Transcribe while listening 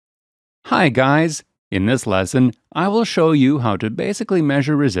Hi guys! In this lesson, I will show you how to basically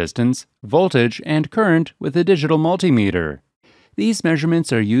measure resistance, voltage, and current with a digital multimeter. These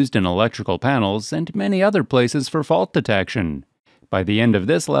measurements are used in electrical panels and many other places for fault detection. By the end of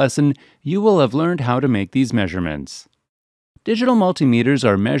this lesson, you will have learned how to make these measurements. Digital multimeters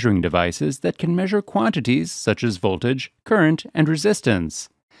are measuring devices that can measure quantities such as voltage, current, and resistance.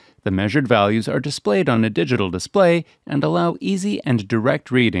 The measured values are displayed on a digital display and allow easy and direct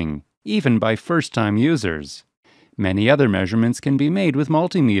reading, even by first-time users. Many other measurements can be made with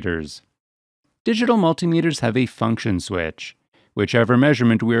multimeters. Digital multimeters have a function switch. Whichever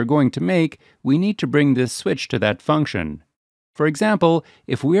measurement we are going to make, we need to bring this switch to that function. For example,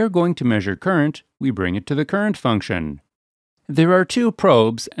 if we are going to measure current, we bring it to the current function. There are two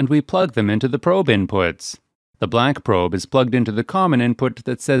probes, and we plug them into the probe inputs. The black probe is plugged into the common input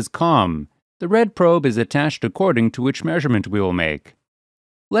that says COM. The red probe is attached according to which measurement we will make.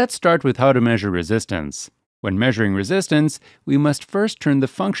 Let's start with how to measure resistance. When measuring resistance, we must first turn the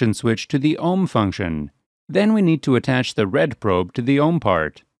function switch to the ohm function. Then we need to attach the red probe to the ohm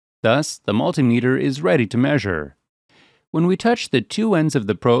part. Thus, the multimeter is ready to measure. When we touch the two ends of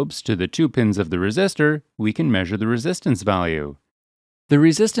the probes to the two pins of the resistor, we can measure the resistance value. The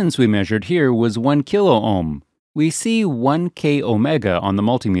resistance we measured here was 1 kilo-ohm. We see 1 k omega on the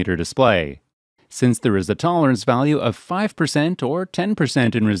multimeter display. Since there is a tolerance value of 5% or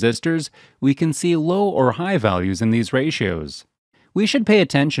 10% in resistors, we can see low or high values in these ratios. We should pay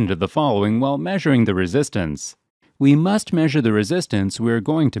attention to the following while measuring the resistance. We must measure the resistance we are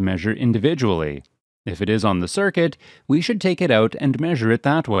going to measure individually. If it is on the circuit, we should take it out and measure it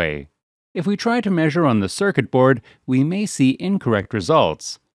that way. If we try to measure on the circuit board, we may see incorrect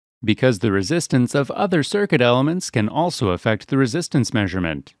results, because the resistance of other circuit elements can also affect the resistance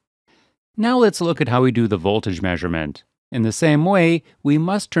measurement. Now let's look at how we do the voltage measurement. In the same way, we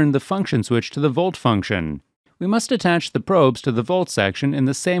must turn the function switch to the volt function. We must attach the probes to the volt section in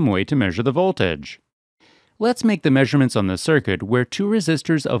the same way to measure the voltage. Let's make the measurements on the circuit where two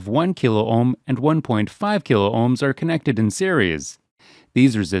resistors of 1 kilo-ohm and 1.5 kilo-ohms are connected in series.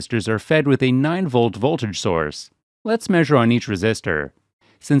 These resistors are fed with a 9-volt voltage source. Let's measure on each resistor.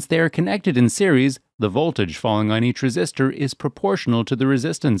 Since they are connected in series, the voltage falling on each resistor is proportional to the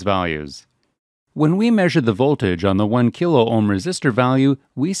resistance values. When we measure the voltage on the 1 kilo-ohm resistor value,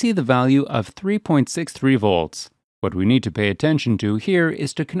 we see the value of 3.63 volts. What we need to pay attention to here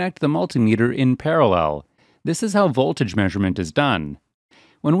is to connect the multimeter in parallel. This is how voltage measurement is done.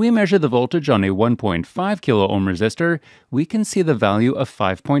 When we measure the voltage on a 1.5 kilo-ohm resistor, we can see the value of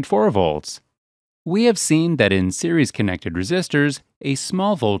 5.4 volts. We have seen that in series-connected resistors, a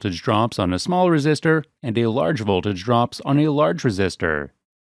small voltage drops on a small resistor and a large voltage drops on a large resistor.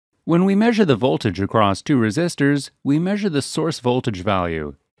 When we measure the voltage across two resistors, we measure the source voltage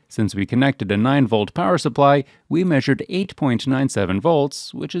value. Since we connected a 9-volt power supply, we measured 8.97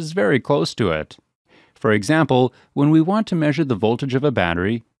 volts, which is very close to it. For example, when we want to measure the voltage of a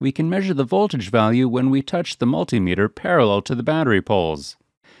battery, we can measure the voltage value when we touch the multimeter parallel to the battery poles.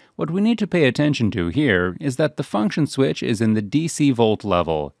 What we need to pay attention to here is that the function switch is in the DC volt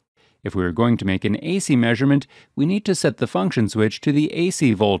level. If we are going to make an AC measurement, we need to set the function switch to the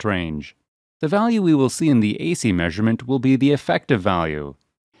AC volt range. The value we will see in the AC measurement will be the effective value.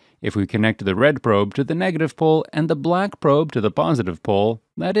 If we connect the red probe to the negative pole and the black probe to the positive pole,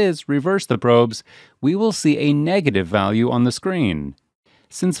 that is, reverse the probes, we will see a negative value on the screen.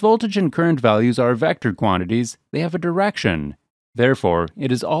 Since voltage and current values are vector quantities, they have a direction. Therefore,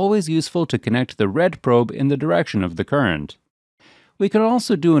 it is always useful to connect the red probe in the direction of the current. We can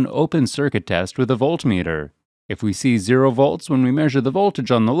also do an open circuit test with a voltmeter. If we see 0 volts when we measure the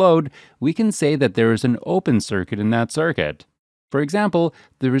voltage on the load, we can say that there is an open circuit in that circuit. For example,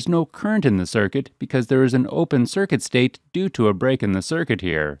 there is no current in the circuit because there is an open circuit state due to a break in the circuit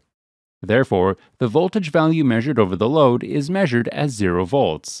here. Therefore, the voltage value measured over the load is measured as 0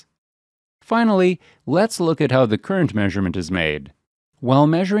 volts. Finally, let's look at how the current measurement is made. While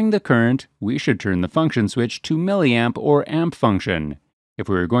measuring the current, we should turn the function switch to milliamp or amp function. If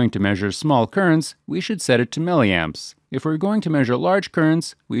we are going to measure small currents, we should set it to milliamps. If we are going to measure large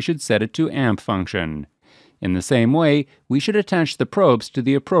currents, we should set it to amp function. In the same way, we should attach the probes to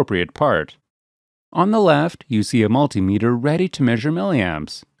the appropriate part. On the left, you see a multimeter ready to measure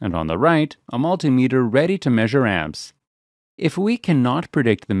milliamps, and on the right, a multimeter ready to measure amps. If we cannot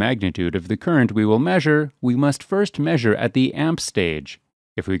predict the magnitude of the current we will measure, we must first measure at the amp stage.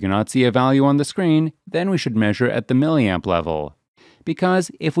 If we cannot see a value on the screen, then we should measure at the milliamp level.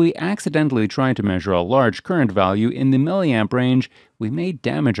 Because if we accidentally try to measure a large current value in the milliamp range, we may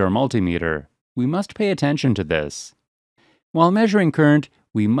damage our multimeter. We must pay attention to this. While measuring current,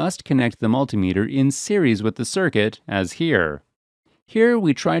 we must connect the multimeter in series with the circuit, as here. Here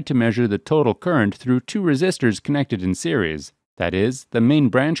we tried to measure the total current through two resistors connected in series, that is, the main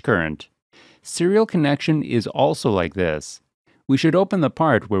branch current. Serial connection is also like this. We should open the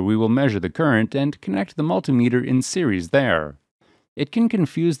part where we will measure the current and connect the multimeter in series there. It can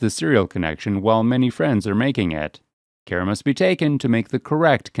confuse the serial connection while many friends are making it. Care must be taken to make the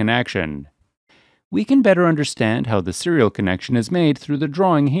correct connection. We can better understand how the serial connection is made through the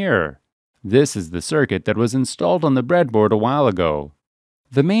drawing here. This is the circuit that was installed on the breadboard a while ago.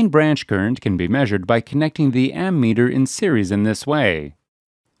 The main branch current can be measured by connecting the ammeter in series in this way.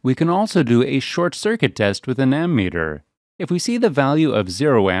 We can also do a short circuit test with an ammeter. If we see the value of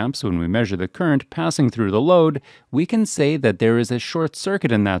 0 amps when we measure the current passing through the load, we can say that there is a short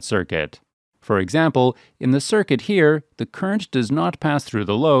circuit in that circuit. For example, in the circuit here, the current does not pass through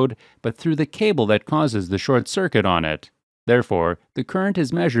the load, but through the cable that causes the short circuit on it. Therefore, the current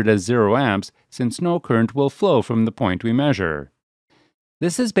is measured as 0 amps since no current will flow from the point we measure.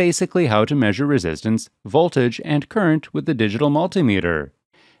 This is basically how to measure resistance, voltage, and current with the digital multimeter.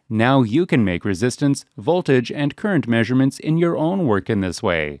 Now you can make resistance, voltage, and current measurements in your own work in this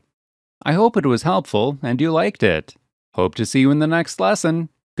way. I hope it was helpful and you liked it. Hope to see you in the next lesson.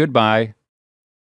 Goodbye.